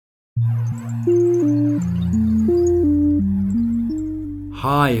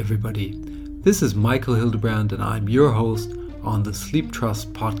Hi everybody, this is Michael Hildebrand and I'm your host on the Sleep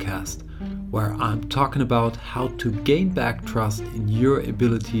Trust podcast, where I'm talking about how to gain back trust in your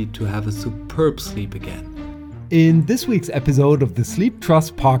ability to have a superb sleep again. In this week's episode of the Sleep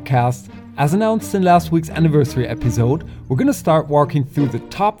Trust podcast, as announced in last week's anniversary episode, we're going to start walking through the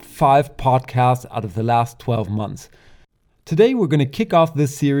top 5 podcasts out of the last 12 months. Today we're going to kick off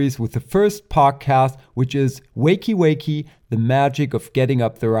this series with the first podcast, which is Wakey, the magic of getting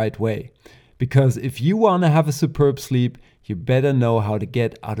up the right way. Because if you want to have a superb sleep, you better know how to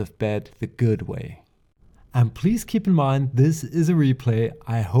get out of bed the good way. And please keep in mind, this is a replay.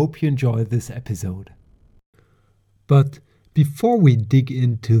 I hope you enjoy this episode. But before we dig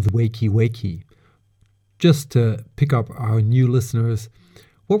into the Wakey, just to pick up our new listeners,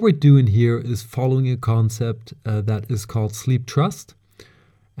 what we're doing here is following a concept that is called Sleep Trust.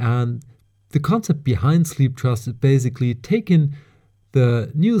 And the concept behind Sleep Trust is basically taking the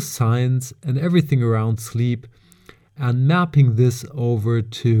new science and everything around sleep and mapping this over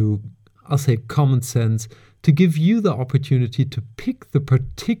to, I'll say, common sense to give you the opportunity to pick the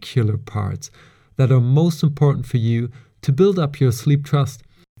particular parts that are most important for you to build up your sleep trust,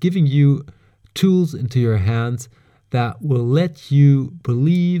 giving you tools into your hands that will let you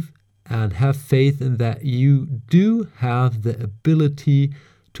believe and have faith in that you do have the ability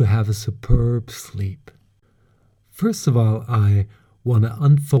to have a superb sleep. First of all, I want to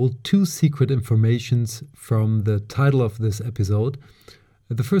unfold 2 secret informations from the title of this episode.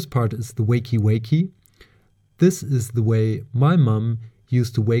 The first part is the Wakey. This is the way my mom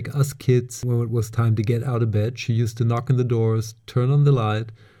used to wake us kids when it was time to get out of bed. She used to knock on the doors, turn on the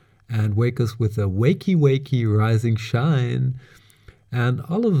light, and wake us with a wakey, rising shine. And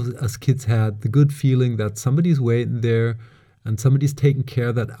all of us kids had the good feeling that somebody's waiting there and somebody's taking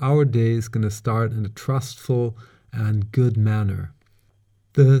care that our day is going to start in a trustful and good manner.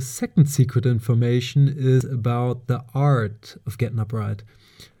 The second secret information is about the art of getting up right.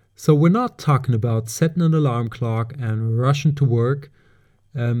 So we're not talking about setting an alarm clock and rushing to work.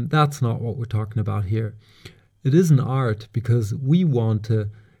 That's not what we're talking about here. It is an art because we want to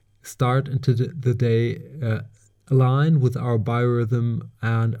start into the day aligned with our biorhythm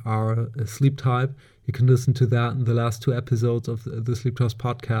and our sleep type. You can listen to that in the last 2 episodes of the Sleep Trust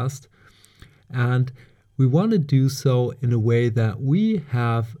podcast. And we want to do so in a way that we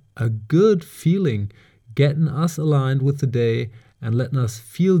have a good feeling, getting us aligned with the day and letting us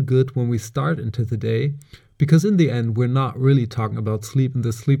feel good when we start into the day. Because in the end, we're not really talking about sleep in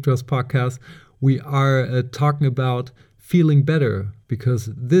the Sleep Trust podcast. We are talking about feeling better, because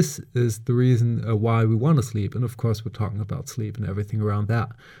this is the reason why we want to sleep. And of course, we're talking about sleep and everything around that.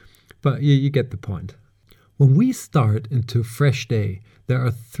 But you get the point. When we start into a fresh day, there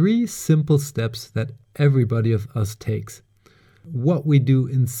are 3 simple steps that everybody of us takes. What we do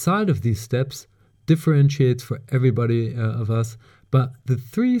inside of these steps differentiates for everybody of us, but the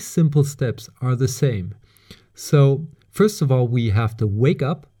 3 simple steps are the same. So first of all, we have to wake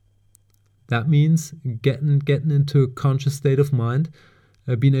up. That means getting into a conscious state of mind,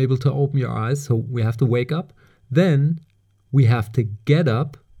 being able to open your eyes. So we have to wake up. Then we have to get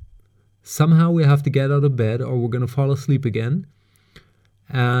up. Somehow we have to get out of bed or we're going to fall asleep again.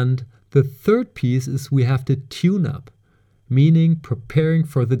 And the third piece is we have to tune up, meaning preparing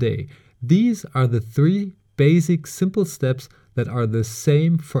for the day. These are the 3 basic, simple steps that are the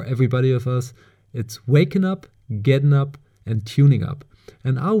same for everybody of us. It's waking up, getting up, and tuning up.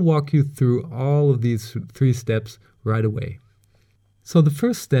 And I'll walk you through all of these 3 steps right away. So the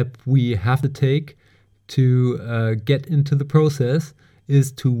first step we have to take to get into the process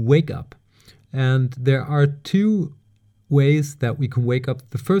is to wake up. And there are 2 ways that we can wake up.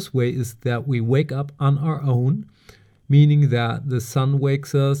 The first way is that we wake up on our own, meaning that the sun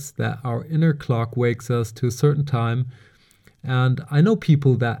wakes us, that our inner clock wakes us to a certain time. And I know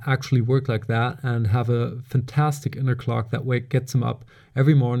people that actually work like that and have a fantastic inner clock that gets them up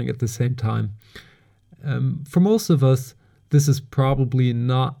every morning at the same time. For most of us, this is probably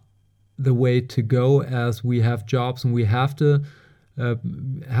not the way to go, as we have jobs and we have to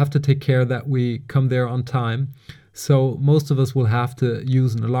take care that we come there on time. So most of us will have to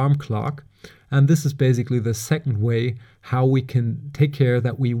use an alarm clock. And this is basically the second way how we can take care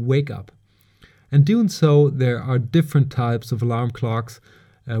that we wake up. And doing so, there are different types of alarm clocks.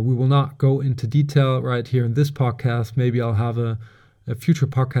 We will not go into detail right here in this podcast. Maybe I'll have a future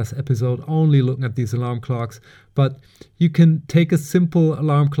podcast episode only looking at these alarm clocks. But you can take a simple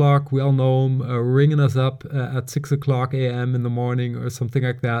alarm clock. We all know them, ringing us up at 6 o'clock a.m. in the morning or something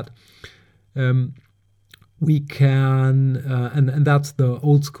like that. We can, and that's the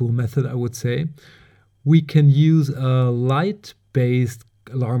old school method, I would say. We can use a light-based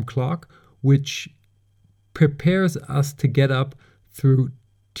alarm clock, which prepares us to get up through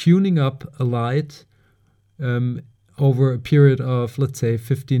tuning up a light over a period of, let's say,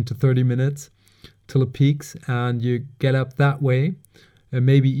 15 to 30 minutes till it peaks, and you get up that way, and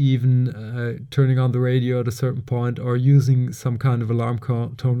maybe even turning on the radio at a certain point or using some kind of alarm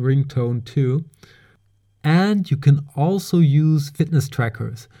tone ringtone too. And you can also use fitness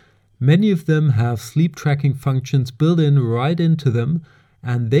trackers. Many of them have sleep tracking functions built in right into them,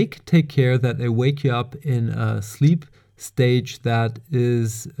 and they can take care that they wake you up in a sleep stage that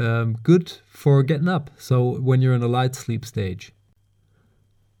is good for getting up. So when you're in a light sleep stage.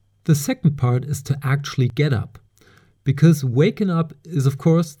 The second part is to actually get up, because waking up is, of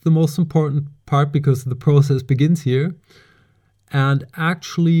course, the most important part because the process begins here. And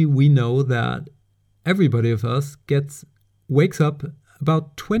actually, we know that everybody of us wakes up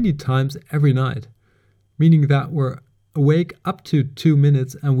about 20 times every night, meaning that we're awake up to 2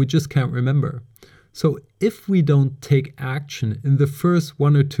 minutes and we just can't remember. So if we don't take action in the first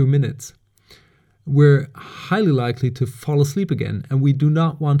 1 or 2 minutes, we're highly likely to fall asleep again, and we do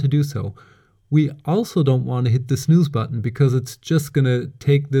not want to do so. We also don't want to hit the snooze button because it's just going to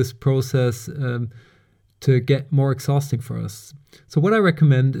take this process to get more exhausting for us. So what I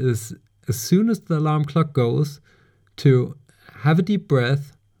recommend is, as soon as the alarm clock goes, to have a deep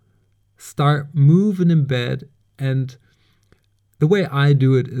breath, start moving in bed. And the way I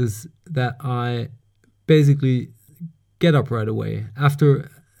do it is that I basically get up right away. After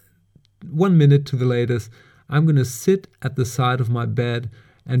 1 minute to the latest, I'm going to sit at the side of my bed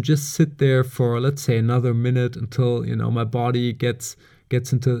and just sit there for, let's say, another minute until, my body gets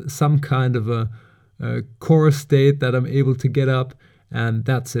into some kind of a core state that I'm able to get up, and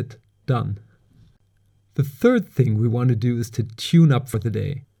that's it, done. The third thing we want to do is to tune up for the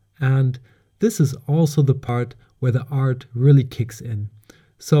day. And this is also the part where the art really kicks in.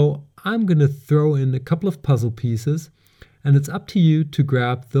 So I'm going to throw in a couple of puzzle pieces, and it's up to you to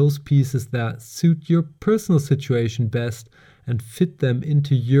grab those pieces that suit your personal situation best and fit them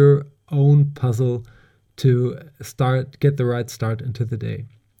into your own puzzle to get the right start into the day.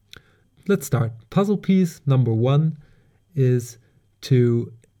 Let's start. Puzzle piece number 1 is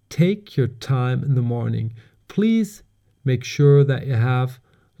to take your time in the morning. Please make sure that you have,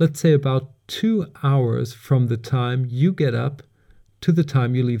 let's say, about 2 hours from the time you get up to the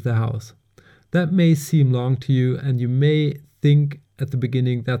time you leave the house. That may seem long to you, and you may think at the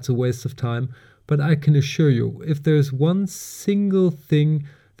beginning that's a waste of time, but I can assure you, if there's one single thing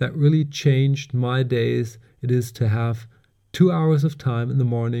that really changed my days, it is to have 2 hours of time in the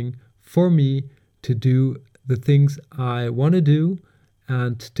morning for me to do the things I want to do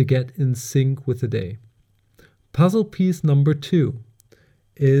and to get in sync with the day. Puzzle piece number 2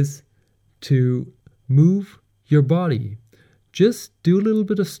 is to move your body. Just do a little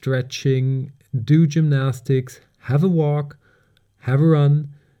bit of stretching, do gymnastics, have a walk, have a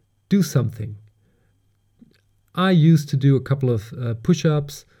run, do something. I used to do a couple of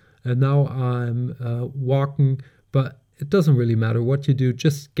push-ups, and now I'm walking, but it doesn't really matter what you do,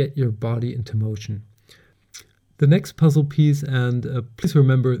 just get your body into motion. The next puzzle piece, and please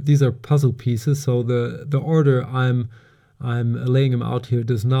remember these are puzzle pieces, so the order I'm laying them out here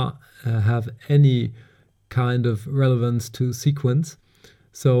does not have any kind of relevance to sequence.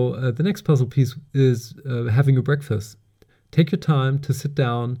 So the next puzzle piece is having a breakfast. Take your time to sit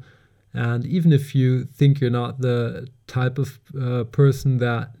down, and even if you think you're not the type of person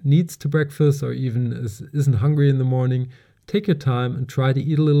that needs to breakfast or even isn't hungry in the morning, take your time and try to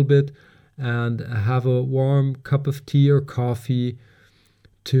eat a little bit and have a warm cup of tea or coffee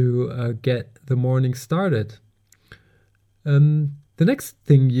to get the morning started. The next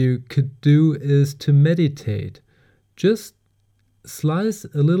thing you could do is to meditate. Just slice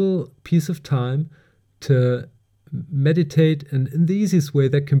a little piece of time to meditate, and in the easiest way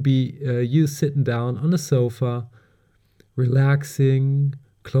that can be you sitting down on a sofa, relaxing,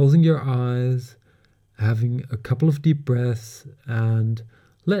 closing your eyes, having a couple of deep breaths, and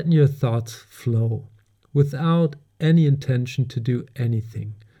letting your thoughts flow without any intention to do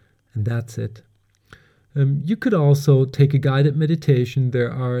anything. And that's it. You could also take a guided meditation.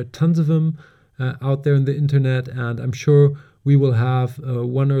 There are tons of them out there on the internet, and I'm sure we will have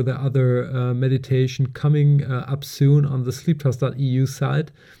one or the other meditation coming up soon on the sleeptrust.eu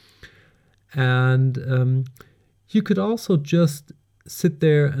site. And you could also just sit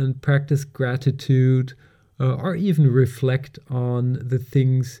there and practice gratitude or even reflect on the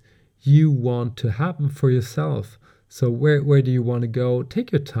things you want to happen for yourself. So where do you want to go?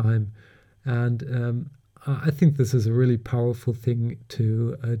 Take your time. And I think this is a really powerful thing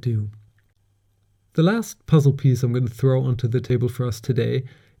to do. The last puzzle piece I'm going to throw onto the table for us today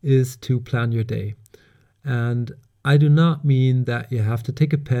is to plan your day. And I do not mean that you have to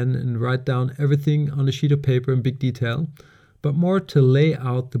take a pen and write down everything on a sheet of paper in big detail, but more to lay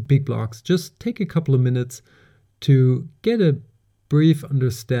out the big blocks. Just take a couple of minutes to get a brief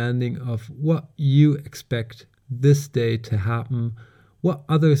understanding of what you expect this day to happen, what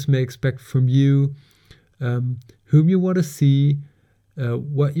others may expect from you, whom you want to see,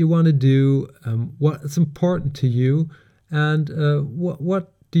 what you want to do, what's important to you, and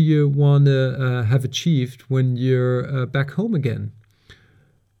what do you want to have achieved when you're back home again.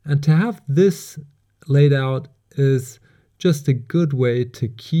 And to have this laid out is just a good way to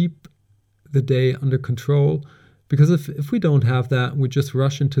keep the day under control, because if we don't have that and we just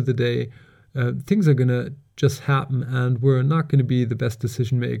rush into the day, things are going to just happen and we're not going to be the best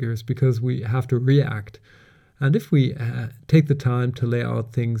decision makers because we have to react. And if we take the time to lay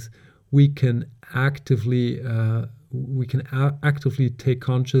out things, we can actively take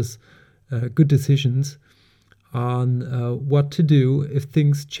conscious, good decisions on what to do if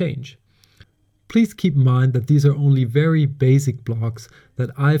things change. Please keep in mind that these are only very basic blocks that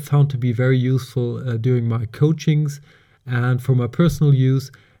I found to be very useful during my coachings and for my personal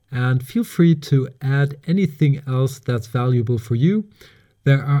use. And feel free to add anything else that's valuable for you.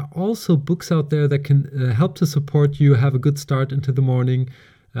 There are also books out there that can help to support you have a good start into the morning.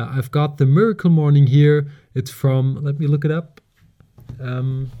 I've got The Miracle Morning here. It's from, let me look it up,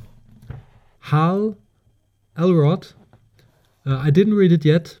 Hal Elrod. I didn't read it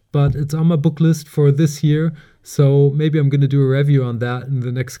yet, but it's on my book list for this year. So maybe I'm going to do a review on that in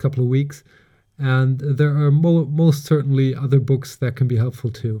the next couple of weeks. And there are most certainly other books that can be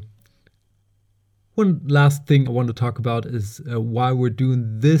helpful too. One last thing I want to talk about is why we're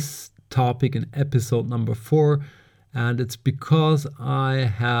doing this topic in episode number 4. And it's because I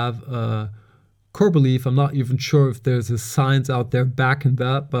have a core belief. I'm not even sure if there's a science out there backing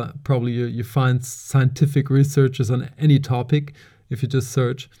that, but probably you find scientific researches on any topic if you just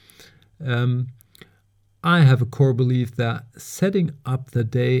search. I have a core belief that setting up the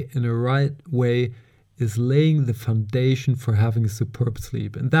day in a right way is laying the foundation for having a superb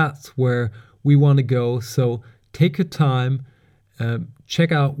sleep. And that's where we want to go. So take your time,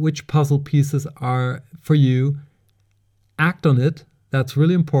 check out which puzzle pieces are for you, act on it. That's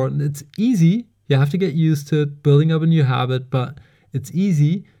really important. It's easy. You have to get used to it, building up a new habit, but it's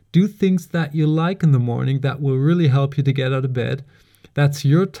easy. Do things that you like in the morning that will really help you to get out of bed. That's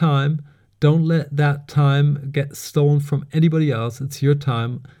your time. Don't let that time get stolen from anybody else. It's your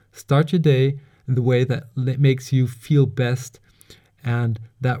time. Start your day in the way that makes you feel best, and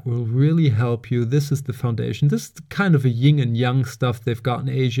that will really help you. This is the foundation. This is kind of a yin and yang stuff they've got in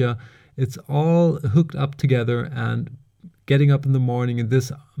Asia. It's all hooked up together, and getting up in the morning in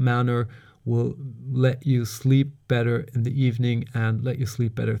this manner will let you sleep better in the evening and let you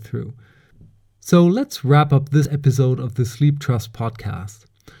sleep better through. So let's wrap up this episode of the Sleep Trust podcast.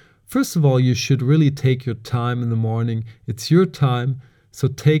 First of all, you should really take your time in the morning. It's your time, so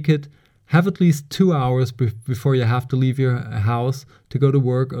take it. Have at least 2 hours before you have to leave your house to go to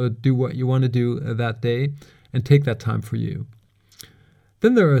work or do what you want to do that day, and take that time for you.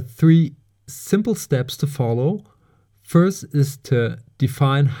 Then there are 3 simple steps to follow. First is to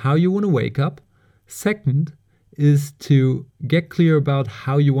define how you want to wake up. Second is to get clear about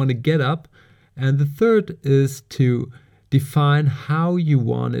how you want to get up. And the third is to define how you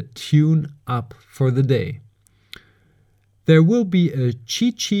want to tune up for the day. There will be a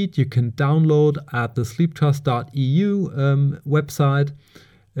cheat sheet you can download at the sleeptrust.eu website.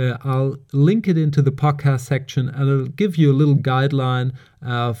 I'll link it into the podcast section, and it'll give you a little guideline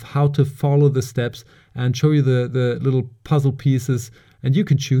of how to follow the steps and show you the little puzzle pieces, and you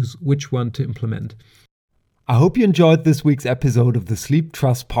can choose which one to implement. I hope you enjoyed this week's episode of the Sleep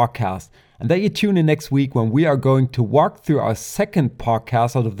Trust podcast, and that you tune in next week when we are going to walk through our second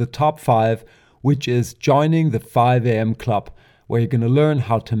podcast out of the top 5, which is joining the 5 a.m. club, where you're going to learn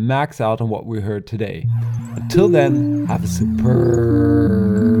how to max out on what we heard today. Until then, have a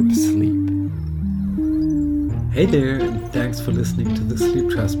superb sleep. Hey there, and thanks for listening to the Sleep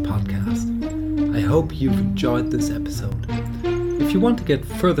Trust podcast. I hope you've enjoyed this episode. If you want to get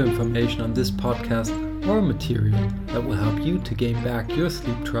further information on this podcast or material that will help you to gain back your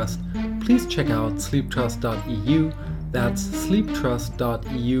sleep trust, please check out sleeptrust.eu. That's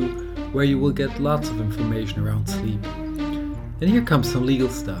sleeptrust.eu, where you will get lots of information around sleep. And here comes some legal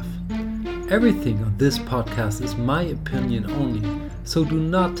stuff. Everything on this podcast is my opinion only, so do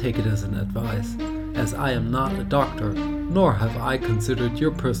not take it as an advice, as I am not a doctor, nor have I considered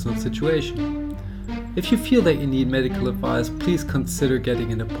your personal situation. If you feel that you need medical advice, please consider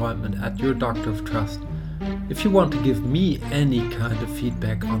getting an appointment at your doctor of trust. If you want to give me any kind of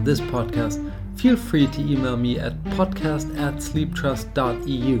feedback on this podcast, feel free to email me at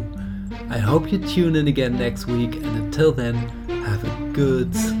podcast@sleeptrust.eu. I hope you tune in again next week, and until then, have a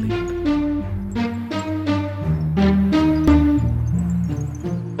good sleep.